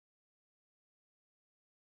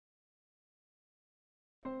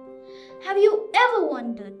Have you ever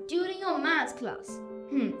wondered during your maths class,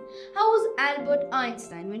 how was Albert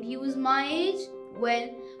Einstein when he was my age?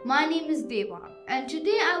 Well, my name is Devang, and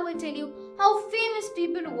today I will tell you how famous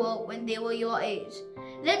people were when they were your age.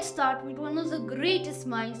 Let's start with one of the greatest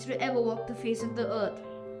minds to ever walk the face of the earth,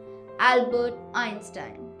 Albert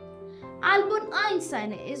Einstein. Albert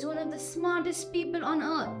Einstein is one of the smartest people on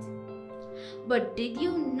earth. But did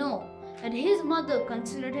you know that his mother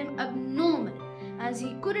considered him abnormal as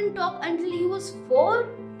he couldn't talk until he was 4?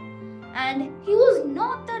 And he was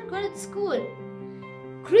not that good at school.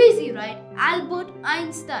 Crazy, right? Albert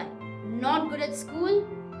Einstein, not good at school,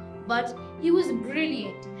 but he was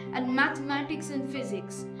brilliant at mathematics and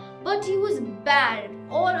physics. But he was bad at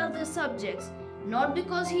all other subjects. Not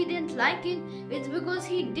because he didn't like it, it's because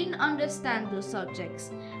he didn't understand those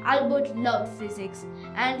subjects. Albert loved physics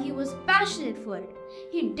and he was passionate for it.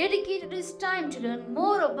 He dedicated his time to learn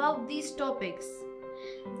more about these topics.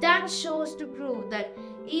 That shows to prove that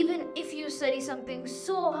even if you study something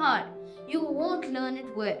so hard, you won't learn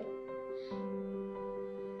it well.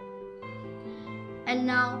 And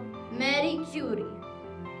now, Marie Curie.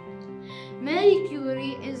 Marie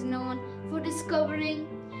Curie is known for discovering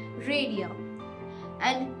radium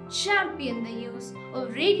and championed the use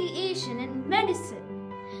of radiation in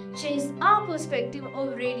medicine. Changed our perspective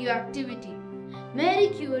of radioactivity. Marie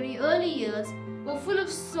Curie's early years were full of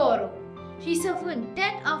sorrow. She suffered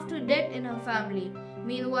death after death in her family.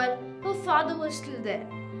 Meanwhile, her father was still there,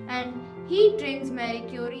 and he trains Marie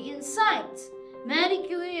Curie in science. Marie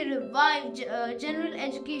Curie revived general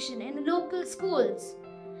education in local schools,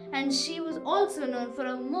 and she was also known for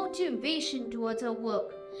her motivation towards her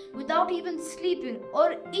work, without even sleeping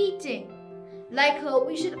or eating. Like her,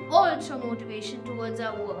 we should all show motivation towards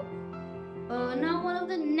our work. Now one of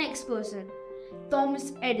the next person,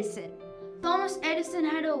 Thomas Edison. Thomas Edison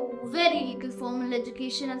had a very little formal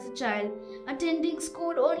education as a child, attending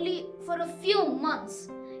school only for a few months.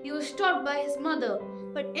 He was taught by his mother,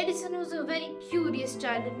 but Edison was a very curious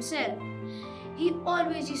child himself. He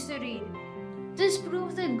always used to read. This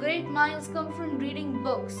proves that great minds come from reading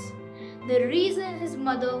books. The reason his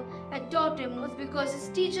mother had taught him was because his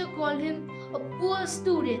teacher called him a poor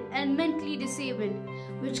student and mentally disabled,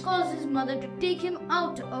 which caused his mother to take him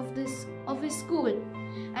out of his school.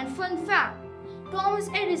 And fun fact, Thomas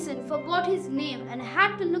Edison forgot his name and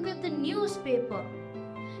had to look at the newspaper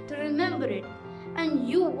to remember it. And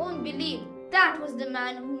you won't believe that was the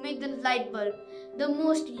man who made the light bulb, the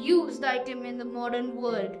most used item in the modern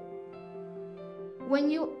world.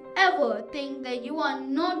 When you ever think that you are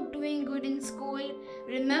not doing good in school,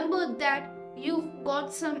 remember that you've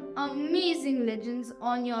got some amazing legends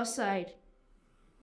on your side.